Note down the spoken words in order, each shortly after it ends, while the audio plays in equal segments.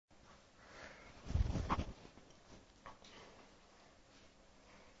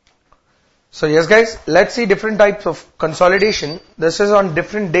So yes guys, let's see different types of consolidation. This is on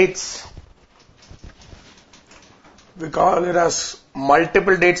different dates. We call it as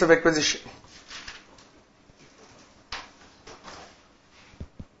multiple dates of acquisition.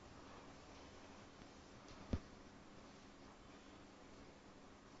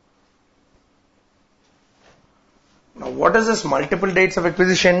 Now what is this multiple dates of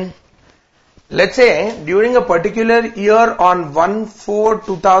acquisition? Let's say during a particular year on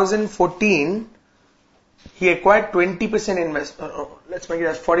 1/4/2014, he acquired 20% investment. Let's make it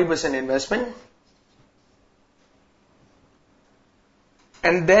as 40% investment.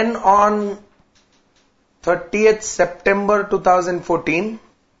 And then on 30th September 2014,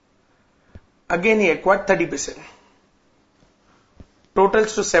 again he acquired 30%.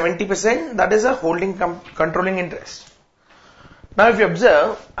 Totals to 70%, that is a holding controlling interest. Now if you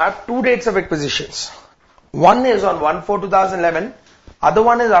observe, I have two dates of acquisitions. One is on 1/4/2011, other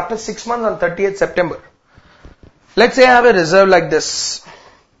one is after 6 months on 30th September. Let's say I have a reserve like this,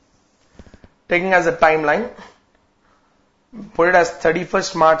 taking as a timeline, put it as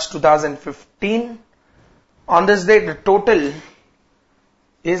 31st March 2015. On this date, the total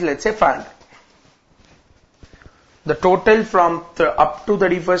is, let's say, 500. The total from up to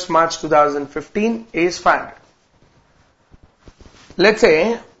 31st March 2015 is 500. Let's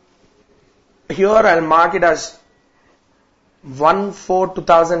say, here I'll mark it as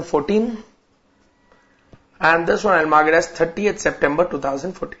 1/4/2014, and this one I'll mark it as 30th September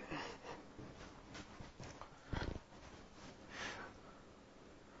 2014.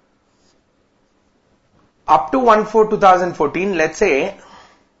 Up to 1/4/2014, let's say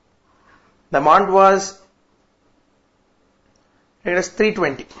the amount was, it is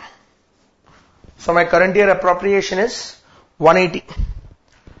 320. So my current year appropriation is 180.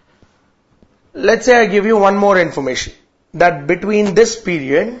 Let's say I give you one more information, that between this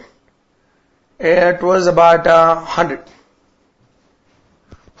period, it was about 100.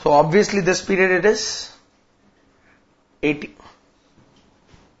 So obviously this period it is 80.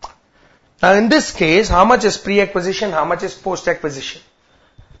 Now in this case, how much is pre-acquisition, how much is post-acquisition?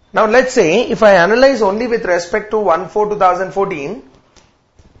 Now let's say if I analyze only with respect to 1/4/2014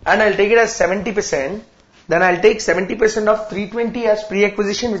 and I'll take it as 70%, then I'll take 70% of 320 as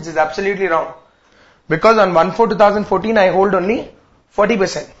pre-acquisition, which is absolutely wrong. Because on 1/4/2014 I hold only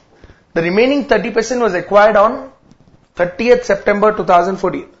 40%. The remaining 30% was acquired on 30th September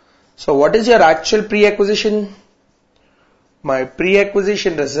 2014. So what is your actual pre-acquisition? My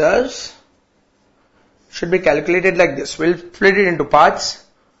pre-acquisition reserves should be calculated like this. We'll split it into parts.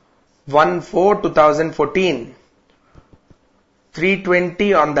 1/4/2014,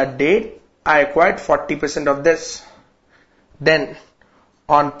 320 on that date, I acquired 40% of this. Then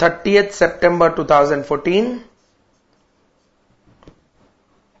on 30th September 2014,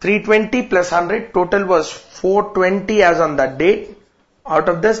 320 plus 100, total was 420 as on that date. Out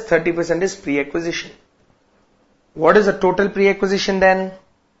of this, 30% is pre-acquisition. What is the total pre-acquisition then?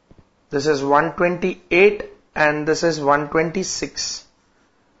 This is 128 and this is 126.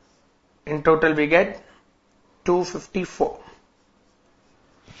 In total we get 254.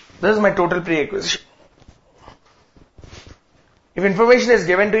 This is my total pre-acquisition. If information is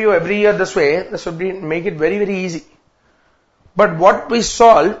given to you every year this way, this would make it very, very easy. But what we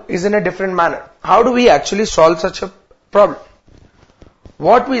solve is in a different manner. How do we actually solve such a problem?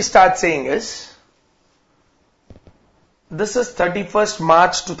 What we start saying is, this is 31st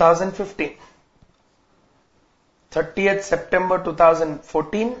March 2015, 30th September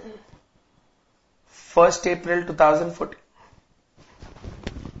 2014, 1st April 2014.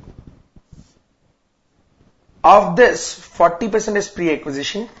 Of this, 40% is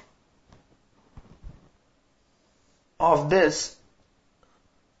pre-acquisition. Of this,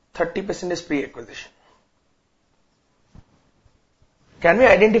 30% is pre-acquisition. Can we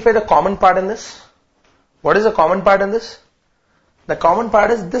identify the common part in this? What is the common part in this? The common part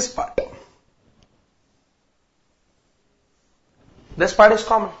is this part. This part is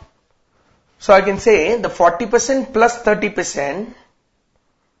common. So I can say the 40% plus 30%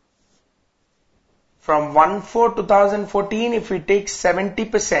 from 1/4/2014, if we take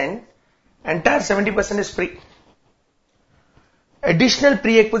 70%, entire 70% is free. Additional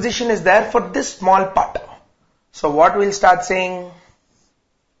pre-acquisition is there for this small part. So what we'll start saying?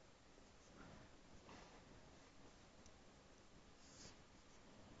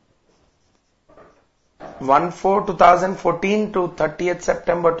 One 1/4/2014 to 30th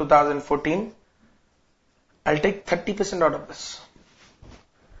September 2014, I'll take 30% out of this.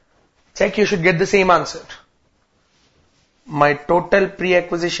 Check, you should get the same answer. My total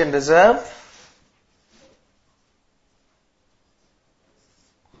pre-acquisition reserve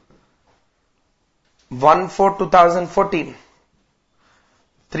 1/4/2014.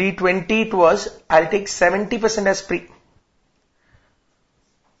 320 it was, I'll take 70% as pre.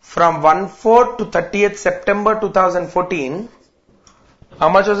 From 1/4 to 30th September 2014, how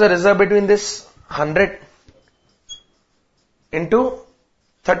much was the reserve between this? 100 into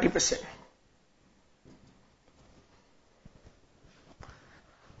 30%.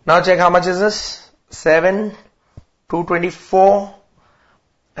 Now check how much is this? 7, 224,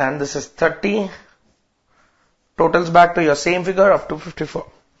 and this is 30. Totals back to your same figure of 254.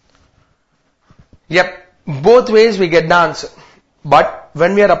 Yep, both ways we get the answer. But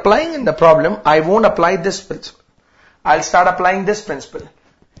when we are applying in the problem, I won't apply this principle. I'll start applying this principle.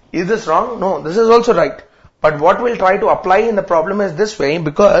 Is this wrong? No, this is also right. But what we'll try to apply in the problem is this way,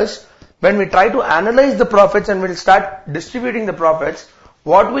 because when we try to analyze the profits and we'll start distributing the profits,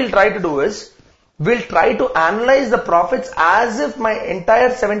 what we'll try to do is, we'll try to analyze the profits as if my entire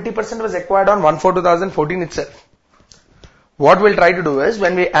 70% was acquired on 1/4/2014 itself. What we'll try to do is,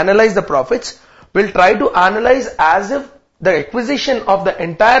 when we analyze the profits, we'll try to analyze as if the acquisition of the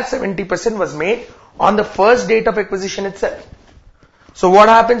entire 70% was made on the first date of acquisition itself. So what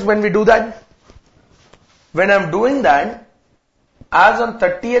happens when we do that? When I'm doing that, as on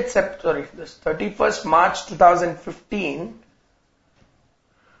 31st March 2015,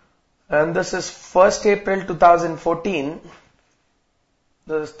 and this is 1st April 2014,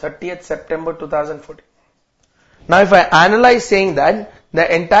 this is 30th September 2014. Now if I analyze saying that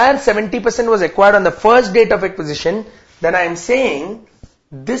the entire 70% was acquired on the first date of acquisition, then I am saying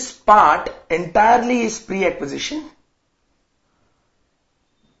this part entirely is pre-acquisition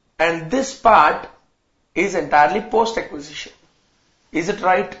and this part is entirely post-acquisition. Is it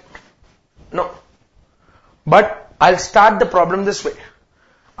right? No. But I'll start the problem this way.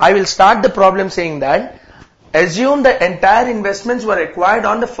 I will start the problem saying that assume the entire investments were acquired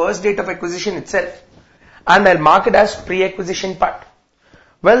on the first date of acquisition itself, and I'll mark it as pre-acquisition part.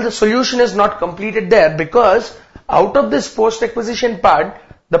 Well, the solution is not completed there, because out of this post-acquisition part,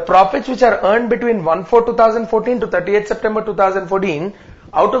 the profits which are earned between 1/4/2014 to 30th September 2014,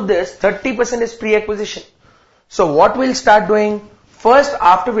 out of this 30% is pre-acquisition. So what we'll start doing? First,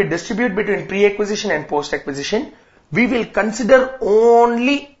 after we distribute between pre-acquisition and post-acquisition, we will consider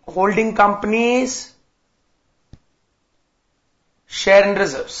only holding companies' share in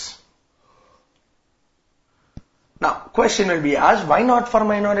reserves. Now, question will be asked, why not for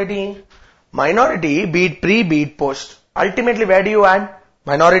minority? Minority, be it pre, be it post. Ultimately, where do you add?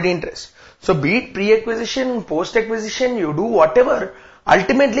 Minority interest. So, be it pre-acquisition, post-acquisition, you do whatever.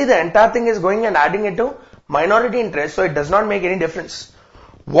 Ultimately, the entire thing is going and adding it to minority interest, so it does not make any difference.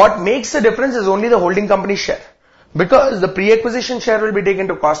 What makes the difference is only the holding company share. Because the pre-acquisition share will be taken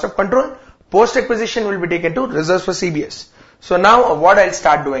to cost of control, post-acquisition will be taken to reserves for CBS. So now what I'll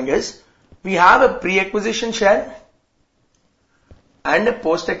start doing is, we have a pre-acquisition share and a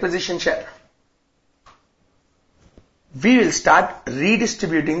post-acquisition share. We will start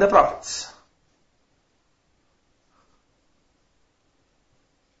redistributing the profits.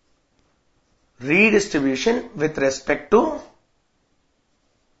 Redistribution with respect to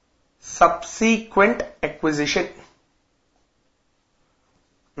subsequent acquisition.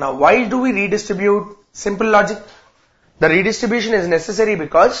 Now, why do we redistribute? Simple logic. The redistribution is necessary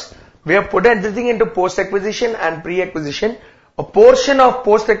because we have put everything into post-acquisition and pre-acquisition. A portion of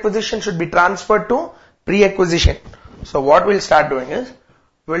post-acquisition should be transferred to pre-acquisition. So what we'll start doing is,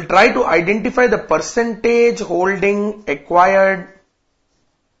 we'll try to identify the percentage holding acquired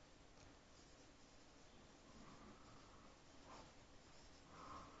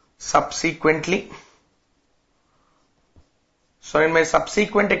subsequently. So in my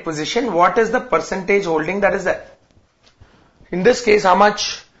subsequent acquisition, what is the percentage holding that is there? In this case, how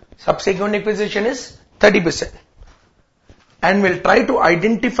much? Subsequent acquisition is 30%. And we'll try to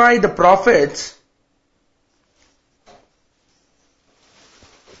identify the profits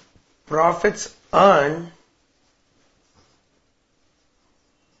earned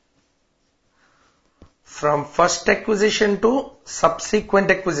from first acquisition to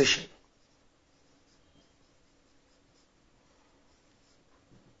subsequent acquisition.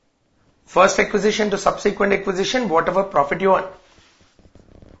 First acquisition to subsequent acquisition, whatever profit you earn.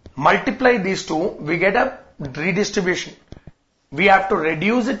 Multiply these two, we get a redistribution. We have to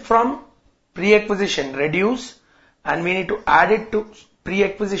reduce it from pre-acquisition, reduce, and we need to add it to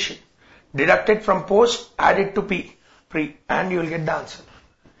pre-acquisition. Deduct it from post, add it to pre, and you will get the answer.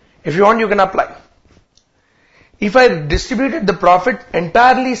 If you want, you can apply. If I distributed the profit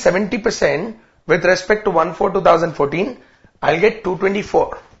entirely 70% with respect to 1/4/2014, I'll get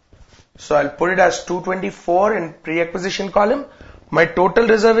 224. So I'll put it as 224 in pre-acquisition column. My total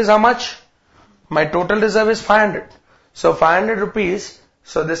reserve is how much? My total reserve is 500. So 500 rupees.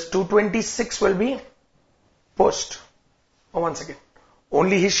 So this 226 will be post. Oh, one second.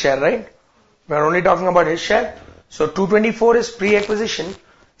 Only his share, right? We are only talking about his share. So 224 is pre-acquisition.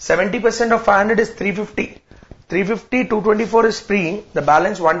 70% of 500 is 350. 350, 224 is pre. The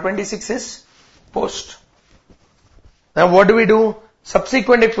balance 126 is post. Now what do we do?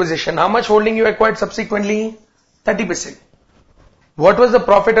 Subsequent acquisition. How much holding you acquired subsequently? 30%. What was the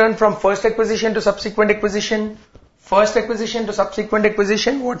profit earned from first acquisition to subsequent acquisition? First acquisition to subsequent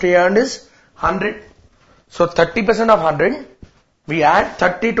acquisition, what we earned is 100. So 30% of 100, we add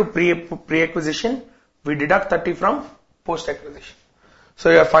 30 to pre-acquisition, we deduct 30 from post-acquisition.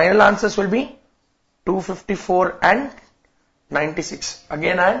 So your final answers will be 254 and 96.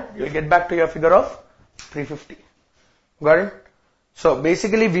 Again add, you'll get back to your figure of 350. Got it? So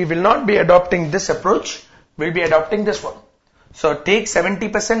basically we will not be adopting this approach, we'll be adopting this one. So take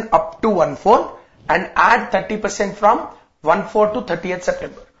 70% up to 1/4 and add 30% from 1/4 to 30th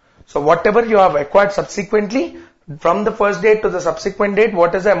September. So whatever you have acquired subsequently, from the first date to the subsequent date,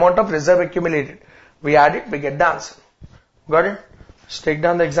 what is the amount of reserve accumulated? We add it, we get the answer. Got it? Let's take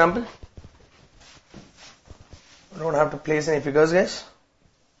down the example. I don't have to place any figures, guys.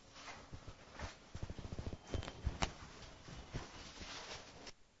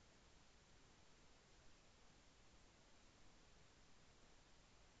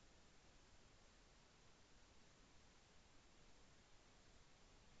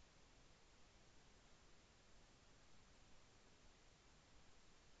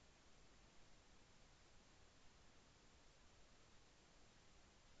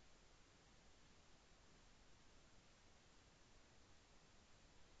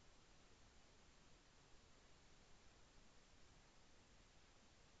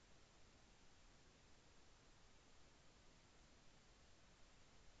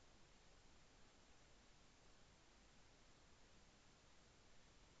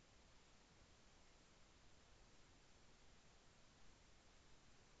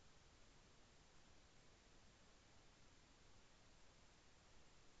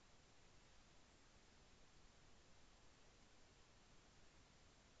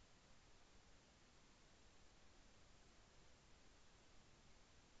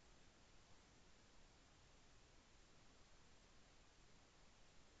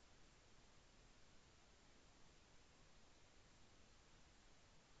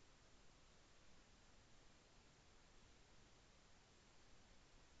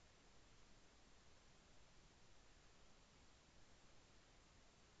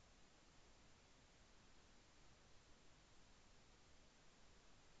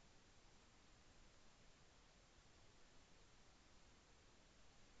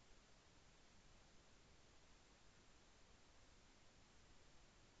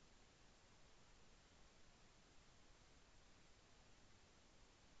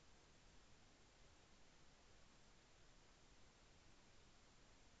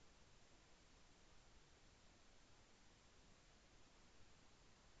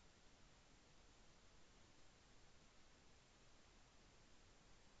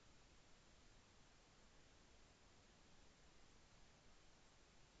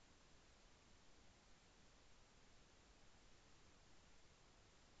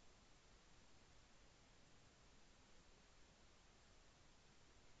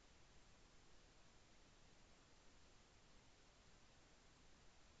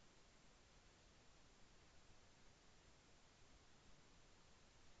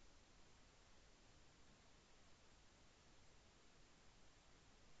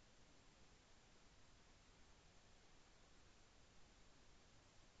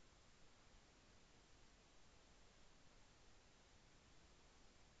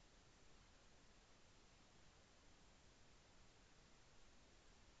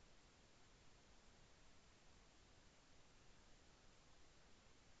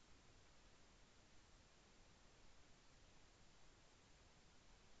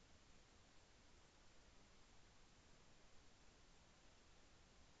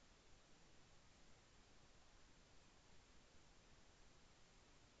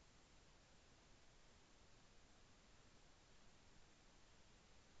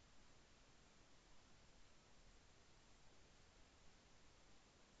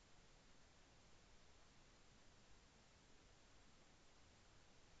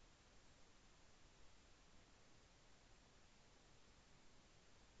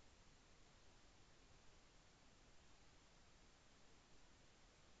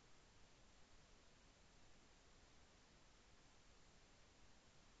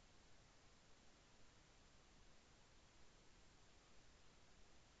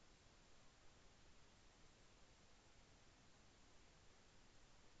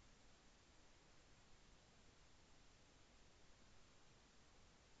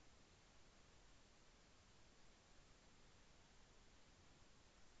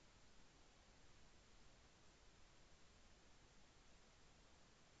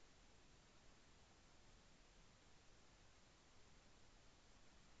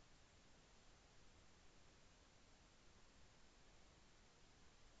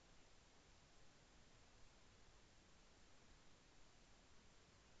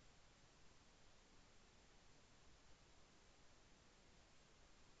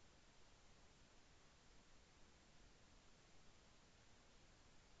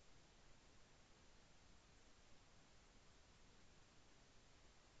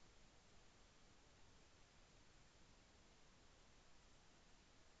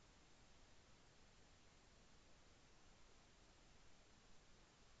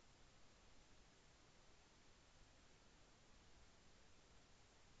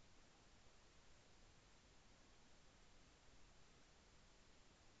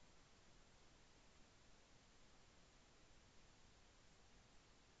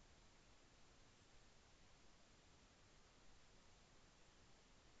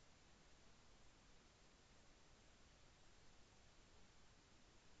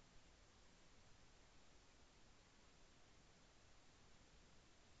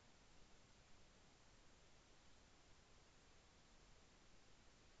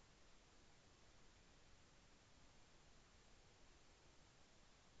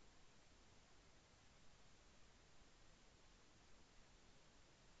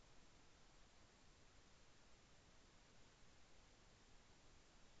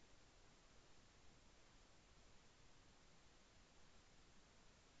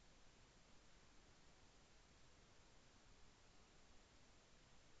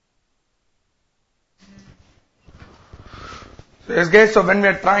 Yes guys, so when we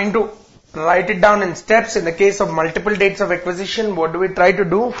are trying to write it down in steps, in the case of multiple dates of acquisition, what do we try to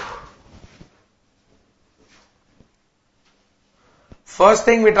do? First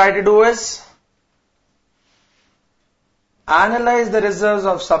thing we try to do is analyze the reserves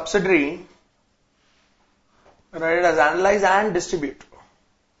of subsidiary, write it as analyze and distribute.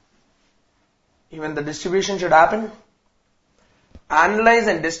 Even the distribution should happen. Analyze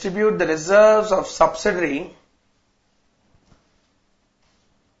and distribute the reserves of subsidiary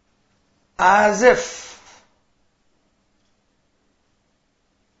as if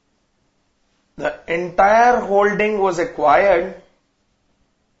the entire holding was acquired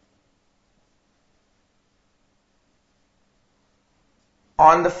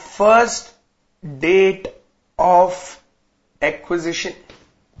on the first date of acquisition.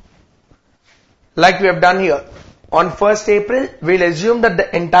 Like we have done here. On 1st April, we'll assume that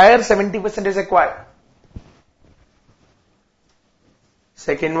the entire 70% is acquired.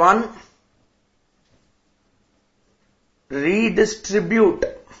 Second one, redistribute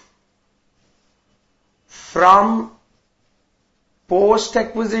from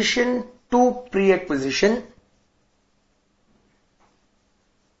post-acquisition to pre-acquisition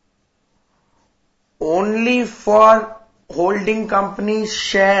only for holding company's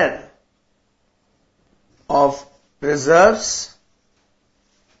share of reserves.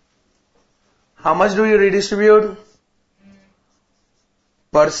 How much do you redistribute?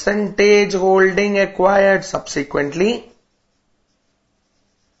 Percentage holding acquired subsequently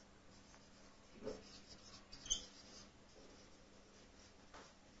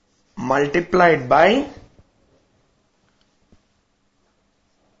multiplied by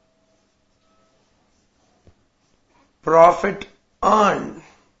profit earned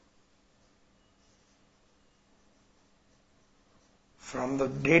from the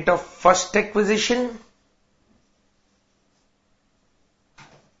date of first acquisition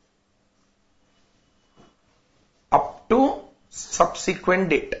up to subsequent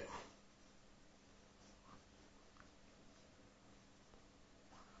date.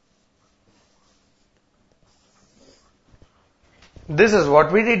 This is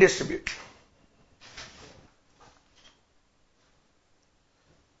what we redistribute.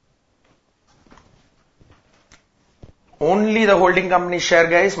 Only the holding company share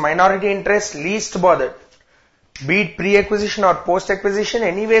guys, minority interest least bothered. Be it pre-acquisition or post-acquisition,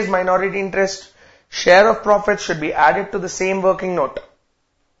 anyways minority interest share of profits should be added to the same working note.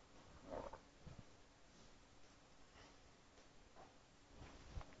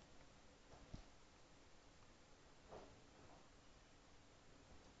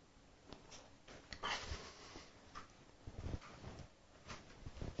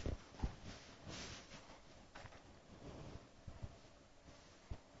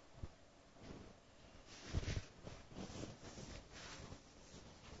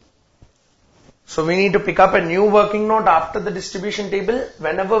 So we need to pick up a new working note after the distribution table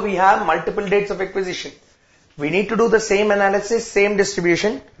whenever we have multiple dates of acquisition. We need to do the same analysis, same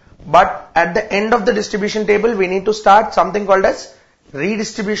distribution, but at the end of the distribution table we need to start something called as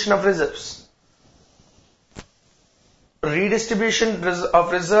redistribution of reserves. Redistribution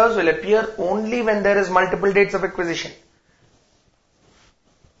of reserves will appear only when there is multiple dates of acquisition.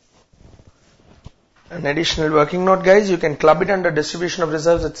 An additional working note guys, you can club it under distribution of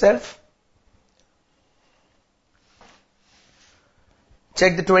reserves itself.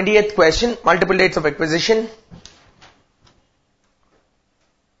 Check the 28th question, multiple dates of acquisition.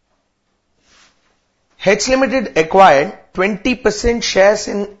 H Limited acquired 20% shares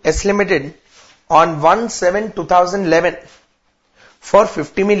in S Limited on 1/7/2011 for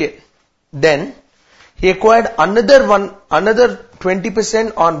 50 million. Then he acquired another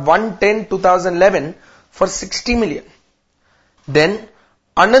 20% on 1/10/2011 for 60 million. Then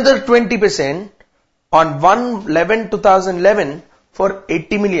another 20% on 1/11/2011 for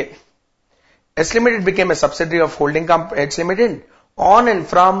 80 million. S Limited became a subsidiary of holding company H Limited on and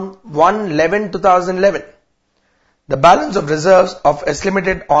from 1/11/2011. The balance of reserves of S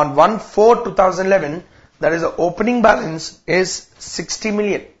Limited on 1/4/2011, that is the opening balance, is 60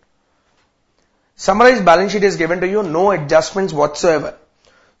 million. Summarized balance sheet is given to you, no adjustments whatsoever.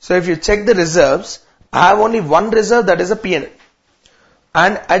 So if you check the reserves, I have only one reserve, that is a P&L,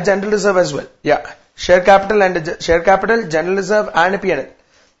 and a general reserve as well. Yeah. Share capital, general reserve and a P&L.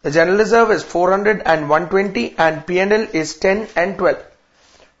 The general reserve is 400 and 120 and P&L is 10 and 12.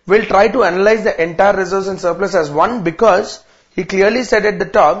 We'll try to analyze the entire reserves and surplus as one because he clearly said at the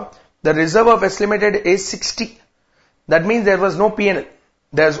top, the reserve of S Limited is 60. That means there was no P&L.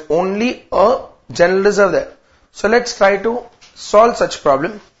 There's only a general reserve there. So let's try to solve such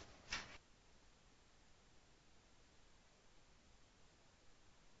problem.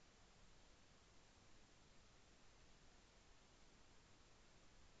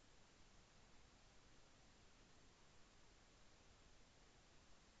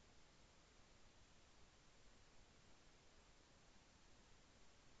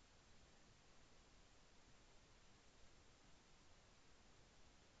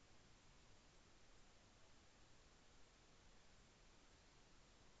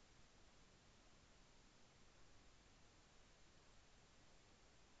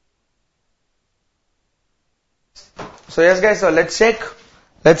 So yes guys, so let's check.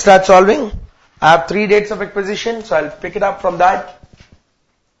 Let's start solving. I have 3 dates of acquisition, so I'll pick it up from that.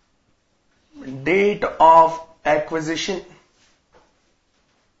 Date of acquisition.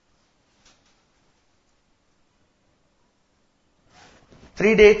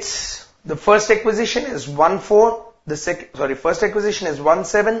 Three dates. The first acquisition is 1/4. First acquisition is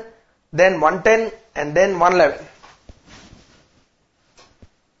 1/7, then 1/10, and then 1/11.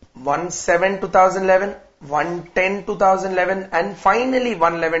 1/7/2011, 1/10/2011, and finally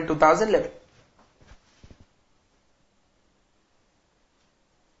 1/11/2011.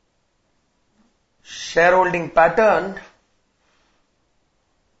 Shareholding pattern.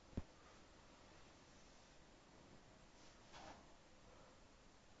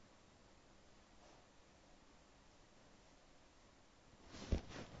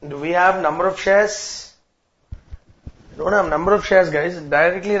 Do we have number of shares? Don't have number of shares, guys.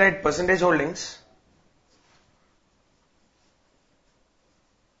 Directly write percentage holdings.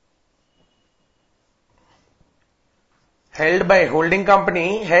 Held by holding company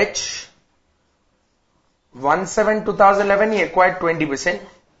H. 1/7/2011 he acquired 20%.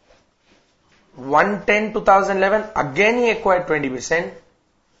 1/10/2011 again he acquired 20%.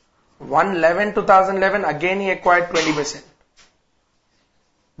 1/11/2011 again he acquired 20%.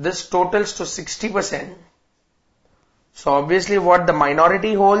 This totals to 60%. So obviously what the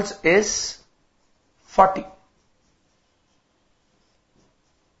minority holds is 40.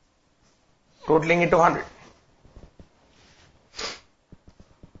 Totaling it to 100.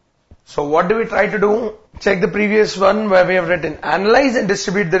 So what do we try to do? Check the previous one where we have written analyze and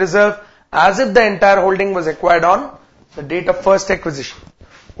distribute the reserve as if the entire holding was acquired on the date of first acquisition.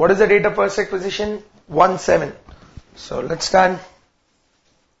 What is the date of first acquisition? 1/7. So let's start.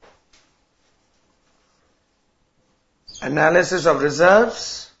 Analysis of reserves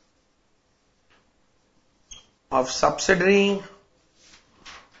of subsidiary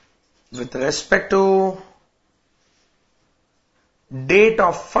with respect to date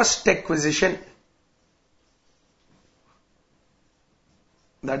of first acquisition,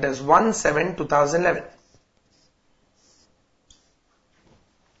 that is 1/7/2011.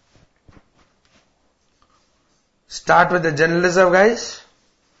 Start with the general reserve, guys.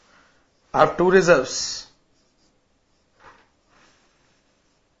 I have 2 reserves.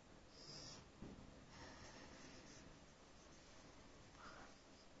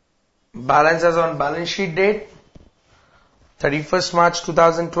 Balances on balance sheet date 31st March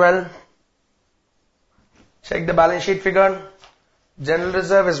 2012. Check the balance sheet figure. General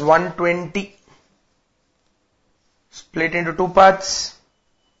reserve is 120. Split into 2 parts.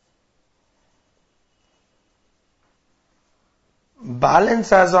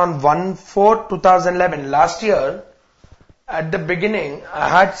 Balance as on 1/4/2011. Last year, at the beginning, I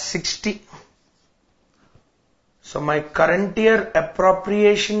had 60. So my current year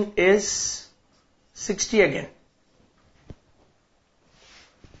appropriation is 60 again.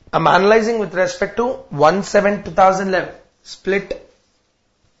 I'm analyzing with respect to 1/7/2011. Split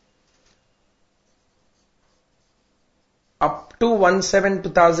up to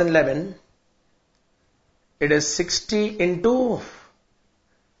 1/7/2011. It is 60 into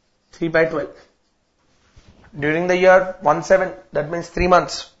 3/12. During the year 1/7, that means 3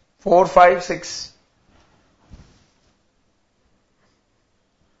 months. 4, 5, 6.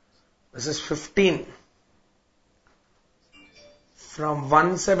 This is 15. From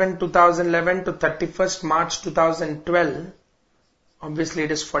 1/7/2011 to 31st March 2012, obviously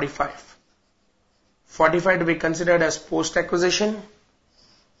it is 45. 45 to be considered as post-acquisition.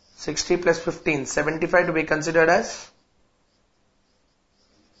 60 plus 15, 75 to be considered as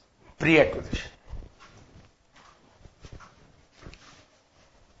pre-acquisition.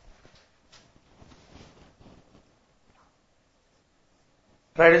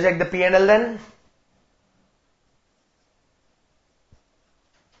 Try to check the P&L then.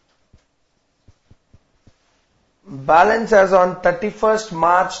 Balance as on 31st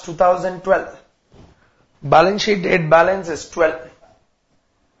March 2012. Balance sheet date balance is 12.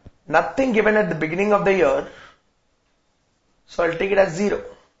 Nothing given at the beginning of the year. So I'll take it as 0.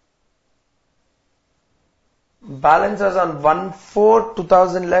 Balance as on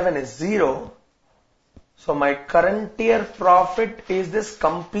 1/4/2011 is 0. So my current year profit is this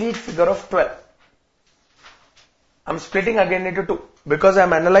complete figure of 12. I'm splitting again into 2 because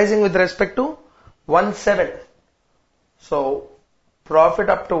I'm analyzing with respect to 1/7. So profit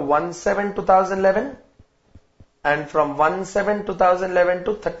up to 1/7/2011 and from 1/7/2011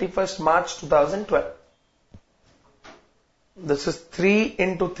 to 31st March 2012. This is 3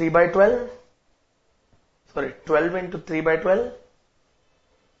 into 3/12. 12 into 3/12.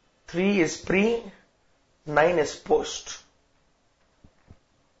 3 is pre, 9 is post.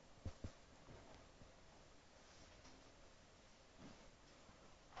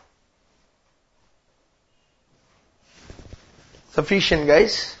 Sufficient,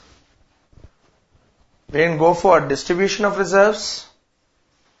 guys. We can go for distribution of reserves.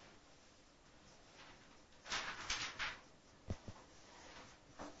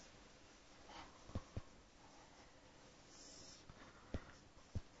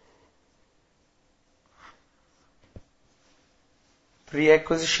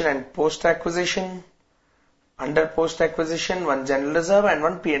 Pre-acquisition and post-acquisition. Under post-acquisition, one general reserve and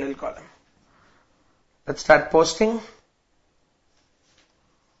one P&L column. Let's start posting.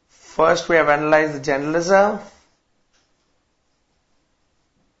 First, we have analyzed the general reserve.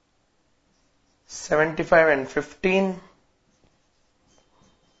 75 and 15.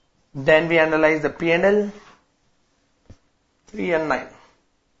 Then we analyze the P&L. 3 and 9.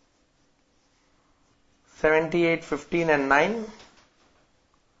 78, 15 and 9.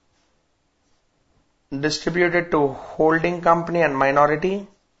 Distributed to holding company and minority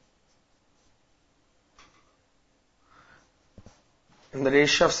in the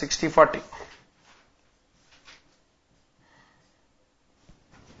ratio of 60-40.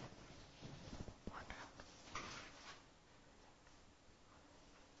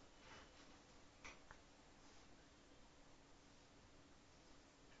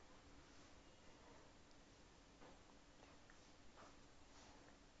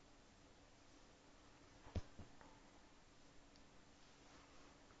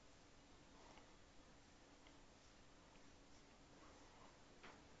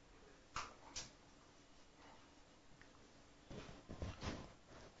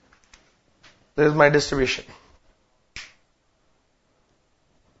 This is my distribution.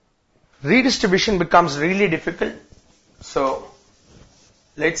 Redistribution becomes really difficult. So,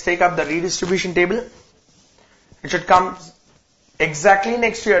 let's take up the redistribution table. It should come exactly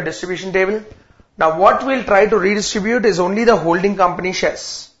next to your distribution table. Now, what we'll try to redistribute is only the holding company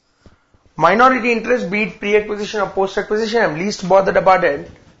shares. Minority interest, be it pre-acquisition or post-acquisition, I'm least bothered about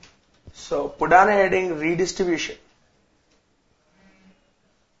it. So, put on a heading redistribution.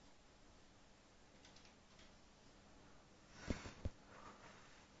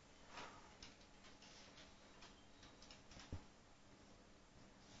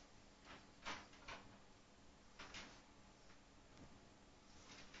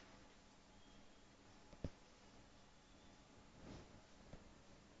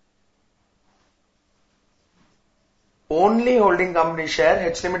 Only holding company share,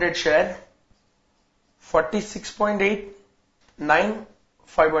 H limited share, 46.8, 9,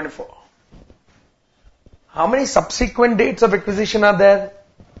 5.4. How many subsequent dates of acquisition are there?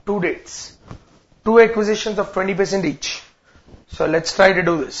 2 dates. 2 acquisitions of 20% each. So let's try to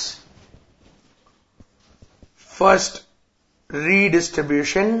do this. First,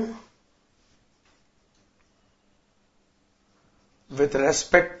 redistribution with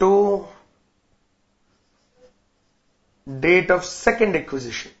respect to date of second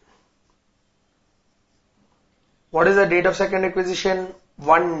acquisition. What is the date of second acquisition?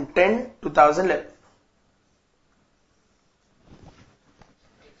 1/10/2011.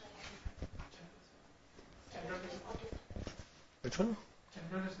 Which one?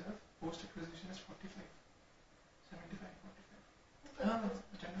 General reserve, post acquisition is 45. 75, 45. No,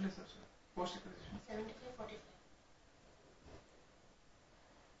 general reserve, sir. Post acquisition. 75, 45.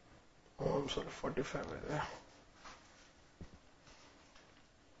 Oh, I'm sorry, 45.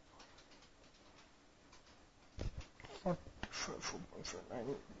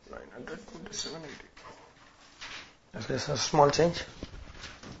 927.80. There's a small change.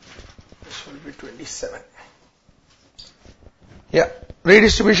 This will be 27. Yeah.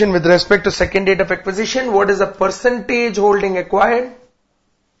 Redistribution with respect to second date of acquisition. What is the percentage holding acquired?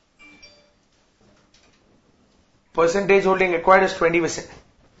 Percentage holding acquired is 20%.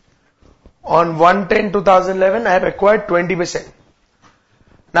 On 1/10/2011, I have acquired 20%.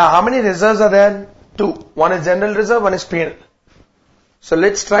 Now, how many reserves are there? 2. One is general reserve, one is P&L. So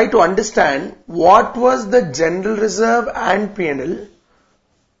let's try to understand what was the general reserve and P&L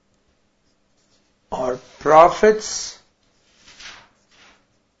or profits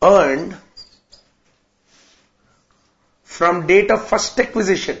earned from date of first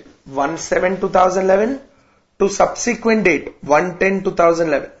acquisition 1/7/2011 to subsequent date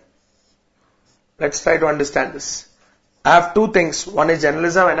 1/10/2011. Let's try to understand this. I have 2 things. One is general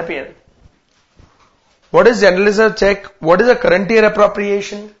reserve and a P&L. What is general reserve check? What is the current year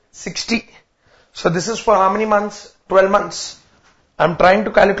appropriation? 60. So this is for how many months? 12 months. I'm trying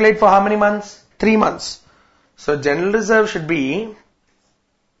to calculate for how many months? 3 months. So general reserve should be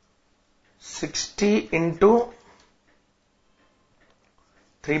 60 into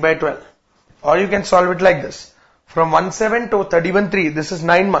 3 by 12. Or you can solve it like this. From 17 to 31/3, this is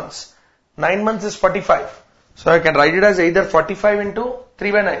 9 months. 9 months is 45. So I can write it as either 45 into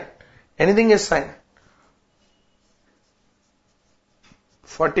 3 by 9. Anything is fine.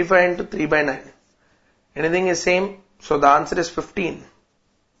 45 into 3 by 9. Anything is same. So the answer is 15.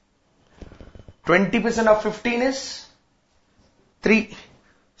 20% of 15 is 3.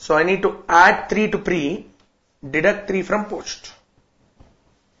 So I need to add 3 to pre, deduct 3 from post.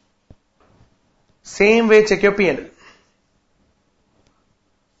 Same way, check your P&L.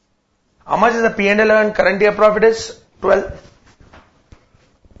 How much is the P&L earned? Current year profit is 12.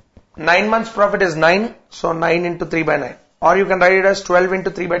 9 months profit is 9. So 9 into 3 by 9. Or you can write it as 12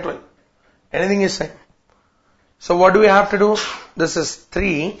 into 3 by 12. Anything is same. So what do we have to do? This is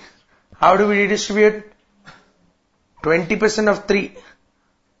 3. How do we redistribute? 20% of 3.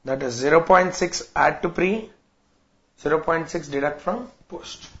 That is 0.6 add to pre. 0.6 deduct from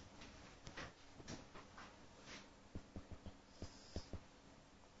post.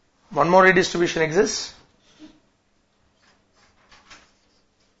 One more redistribution exists.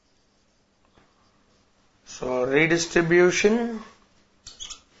 So redistribution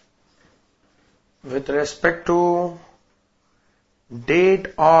with respect to date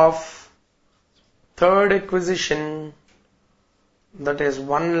of third acquisition, that is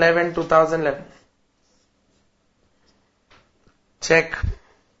 1/11/2011. Check.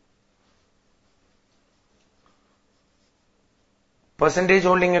 Percentage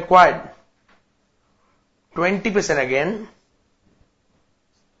holding acquired 20% again.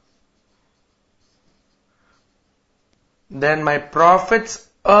 Then my profits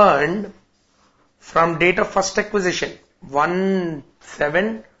earned from date of first acquisition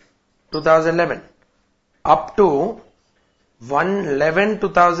 1/7/2011 up to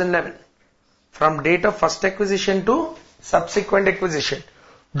 1/11/2011. From date of first acquisition to subsequent acquisition.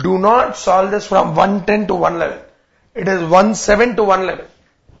 Do not solve this from 110 to 111. It is 17 to 111.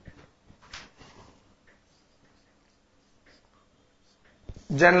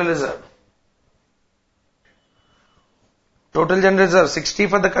 General reserve. Total general reserve 60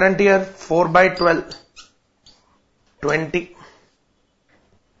 for the current year, 4 by 12, 20.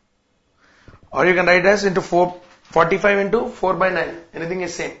 Or you can write as into 45 into 4 by 9. Anything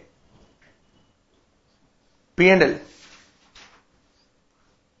is same. P&L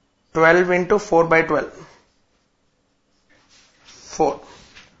 12 into 4 by 12. 4.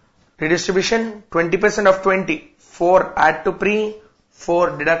 Redistribution 20% of 20. 4 add to pre,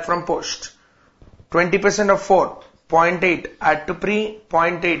 4 deduct from post. 20% of 4. 0.8 add to pre,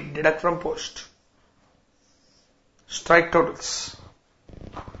 0.8 deduct from post. Strike totals.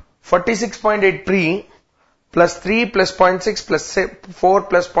 46.8 pre plus 3 plus 0.6 plus 4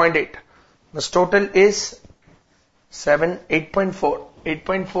 plus 0.8. This total is 7, 8.4.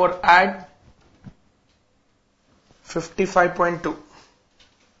 8.4 add 55.2.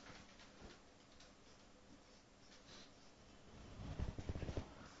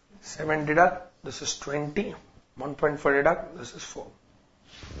 7 deduct, this is 20. 1.4 deduct, this is 4.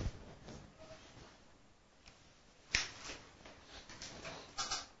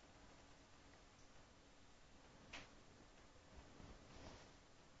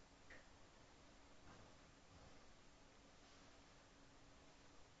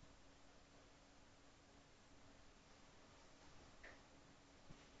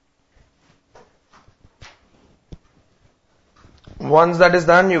 Once that is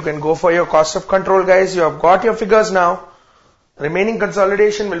done, you can go for your cost of control, guys. You have got your figures now. Remaining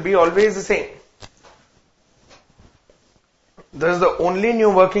consolidation will be always the same. This is the only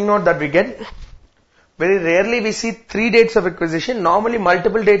new working note that we get. Very rarely we see 3 dates of acquisition. Normally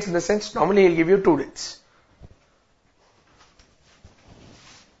multiple dates in the sense, normally he'll give you 2 dates.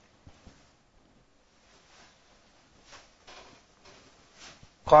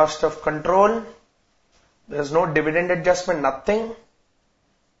 Cost of control. There is no dividend adjustment, nothing.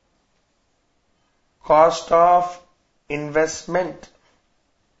 Cost of investment.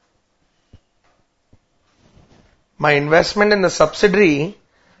 My investment in the subsidiary,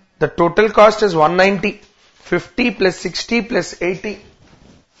 the total cost is 190. 50 plus 60 plus 80.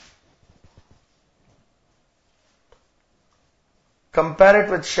 Compare it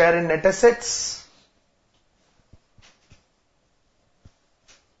with share in net assets.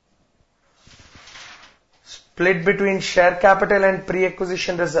 Split between share capital and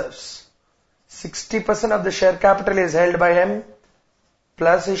pre-acquisition reserves. 60% of the share capital is held by him,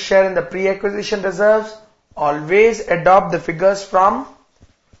 plus his share in the pre-acquisition reserves. Always adopt the figures from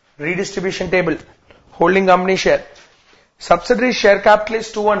redistribution table. Holding company share. Subsidiary share capital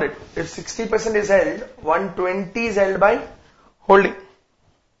is 200. If 60% is held, 120 is held by holding.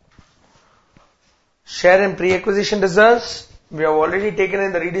 Share in pre-acquisition reserves, we have already taken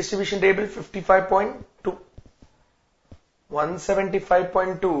in the redistribution table 55.2.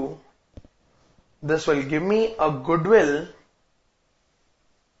 175.2. This will give me a goodwill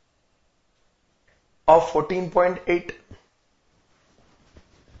of 14.8.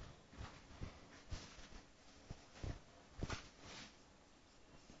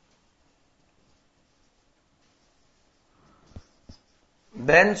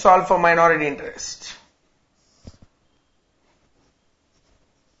 Then solve for minority interest.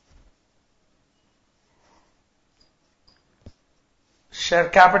 Share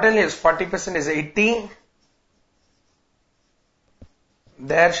capital is 40% is 80.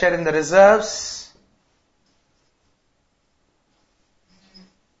 Their share in the reserves.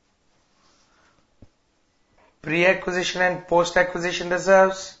 Pre-acquisition and post-acquisition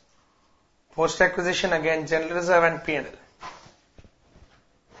reserves. Post-acquisition again general reserve and P&L.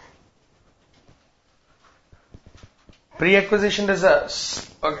 Pre-acquisition reserves.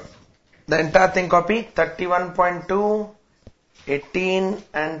 Okay. The entire thing copy 31.2, 18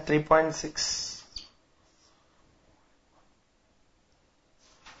 and 3.6.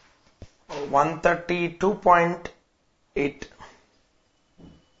 132.8.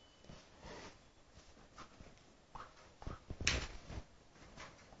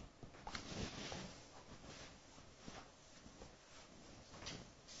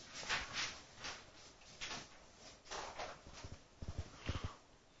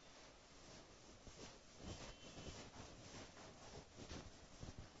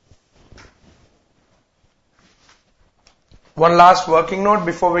 One last working note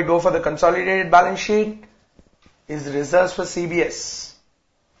before we go for the consolidated balance sheet is reserves for CBS.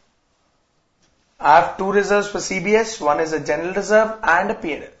 I have two reserves for CBS. One is a general reserve and a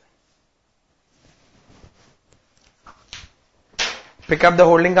P&L. Pick up the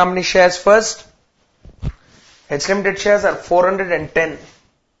holding company shares first. H Limited shares are 410.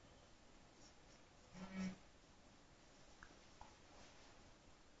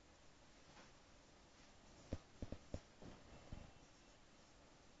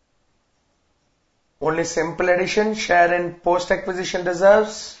 Only simple addition, share in post-acquisition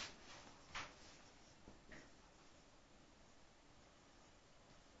reserves.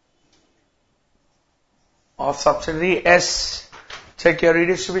 Of subsidiary S. Check your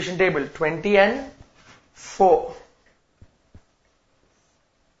redistribution table, 20 and 4.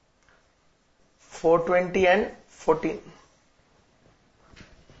 420 and 14.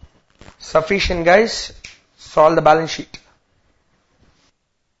 Sufficient guys. Solve the balance sheet.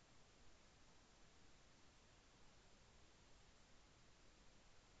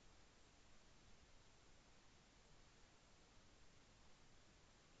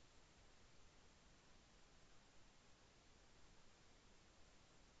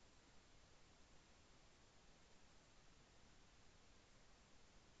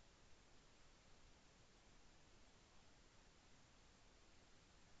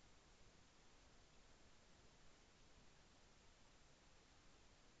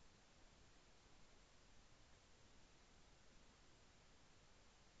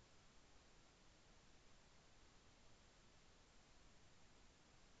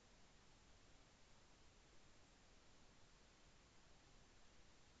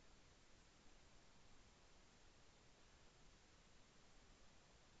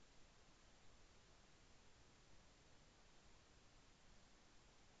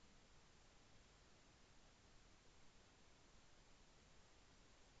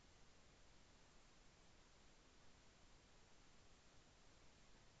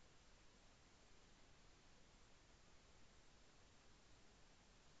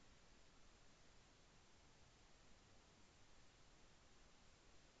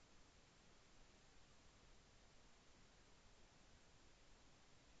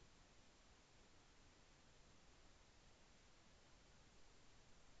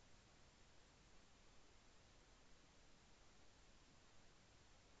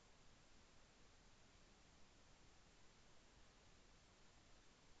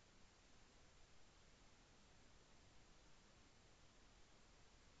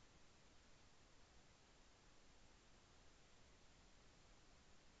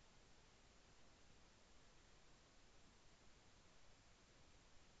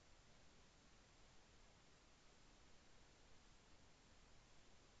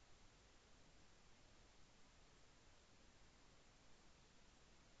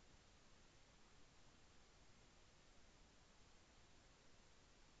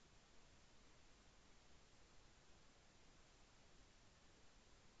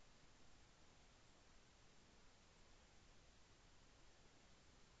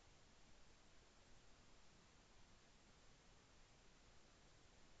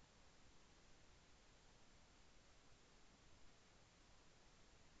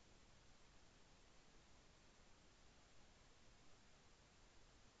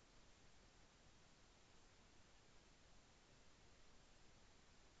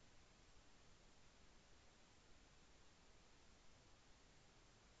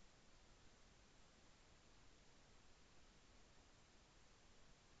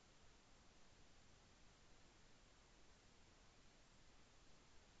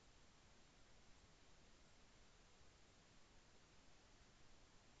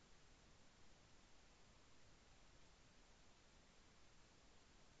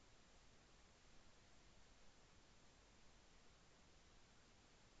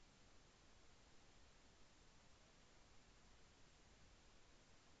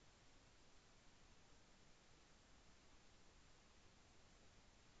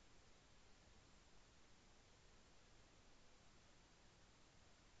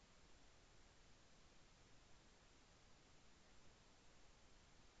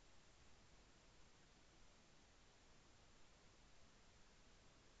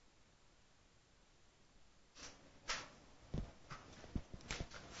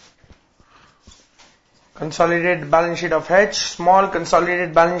 Consolidated balance sheet of H, small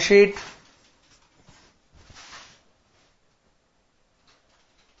consolidated balance sheet.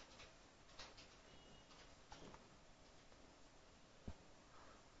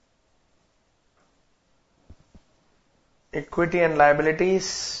 Equity and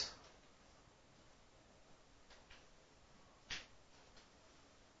liabilities.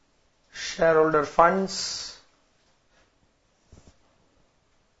 Shareholder funds.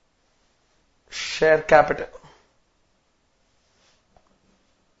 Share capital.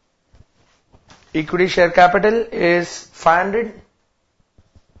 Equity share capital is 500.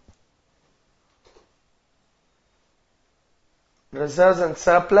 Reserves and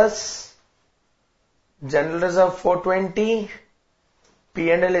surplus. General reserve 420.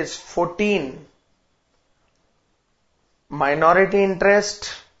 P&L is 14. Minority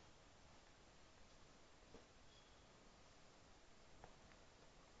interest.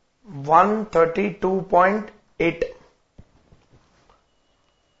 $132.8.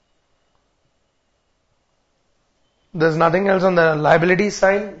 There's nothing else on the liability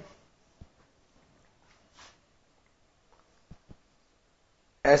side.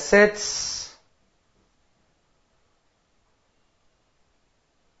 Assets.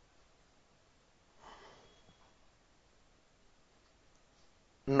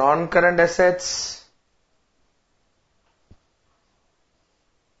 Non-current assets.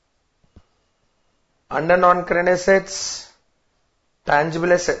 Under non-current assets,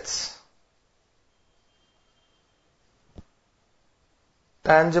 tangible assets.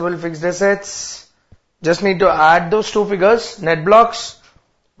 Tangible fixed assets. Just need to add those two figures. Net blocks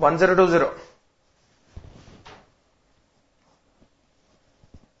 1020.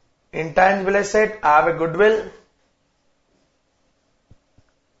 Intangible asset, I have a goodwill.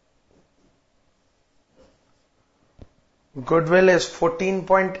 Goodwill is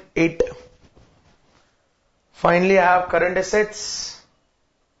 14.8. Finally, I have current assets.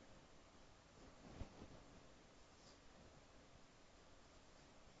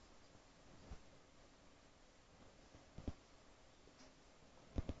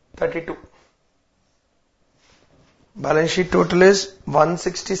 $32. Balance sheet total is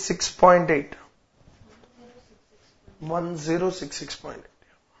 166.8. 1066.8.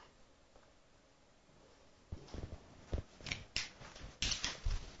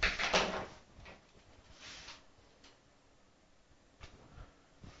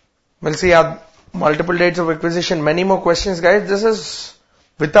 We'll see multiple dates of acquisition. Many more questions, guys. This is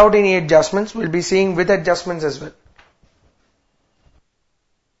without any adjustments. We'll be seeing with adjustments as well.